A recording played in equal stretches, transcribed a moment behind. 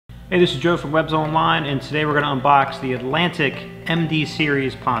Hey, this is Joe from Webs Online, and today we're going to unbox the Atlantic MD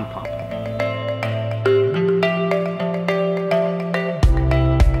Series Pond Pump.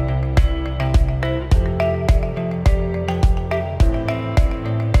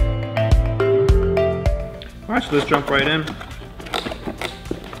 Alright, so let's jump right in.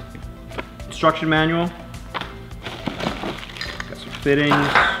 Instruction manual. Got some fittings.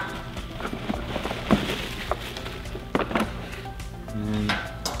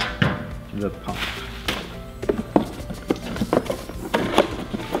 And the pump.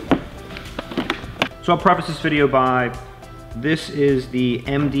 So I'll preface this video by, this is the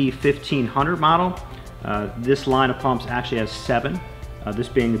MD 1500 model. This line of pumps actually has 7. This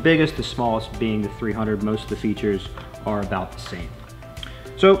being the biggest, the smallest being the 300. Most of the features are about the same.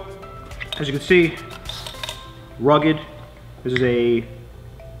 So, as you can see, rugged. This is a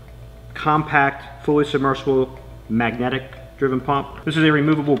compact, fully submersible, magnetic driven pump. This is a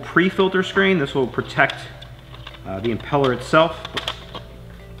removable pre-filter screen. This will protect the impeller itself.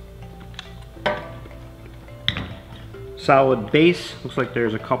 Solid base. Looks like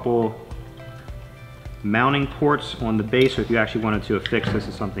there's a couple mounting ports on the base, so if you actually wanted to affix this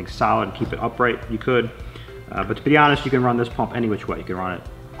as something solid and keep it upright, you could. But to be honest, you can run this pump any which way. You can run it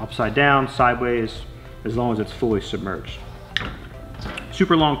upside down, sideways, as long as it's fully submerged.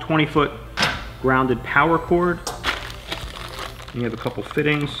 Super long 20-foot grounded power cord. You have a couple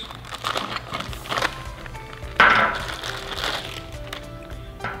fittings.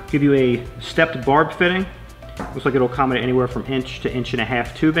 Give you a stepped barb fitting. Looks like it'll accommodate anywhere from 1 to 1.5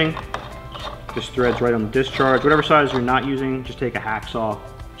 inch tubing. Just threads right on the discharge. Whatever size you're not using, just take a hacksaw,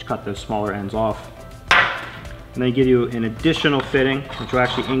 just cut those smaller ends off. And then give you an additional fitting, which will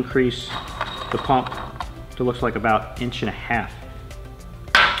actually increase the pump to looks like about 1.5 inches.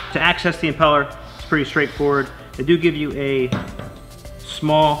 To access the impeller, it's pretty straightforward. They do give you a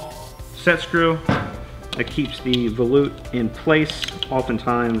small set screw that keeps the volute in place.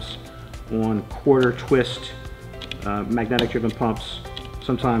 Oftentimes on quarter twist magnetic driven pumps,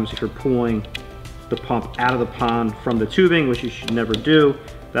 sometimes if you're pulling the pump out of the pond from the tubing, which you should never do,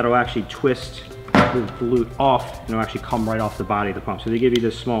 that'll actually twist the volute off and it'll actually come right off the body of the pump. So they give you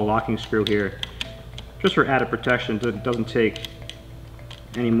this small locking screw here just for added protection. It doesn't take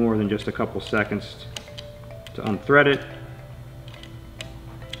any more than just a couple seconds to unthread it.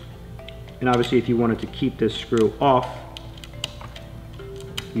 And obviously if you wanted to keep this screw off,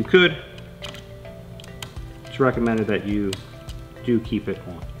 you could. It's recommended that you do keep it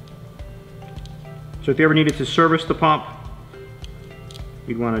on. So if you ever needed to service the pump,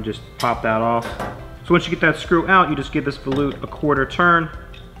 you'd want to just pop that off. So once you get that screw out, you just give this volute a quarter turn.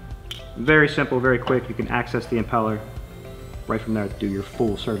 Very simple, very quick. You can access the impeller right from there to do your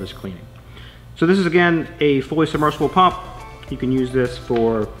full service cleaning. So this is again a fully submersible pump. You can use this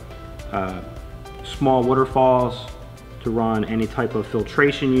for small waterfalls, to run any type of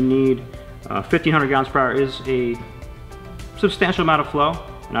filtration you need. 1500 gallons per hour is a substantial amount of flow,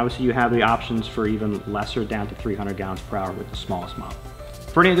 and obviously you have the options for even lesser, down to 300 gallons per hour with the smallest model.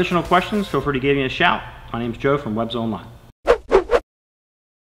 For any additional questions, feel free to give me a shout. My name's Joe from Webs Online.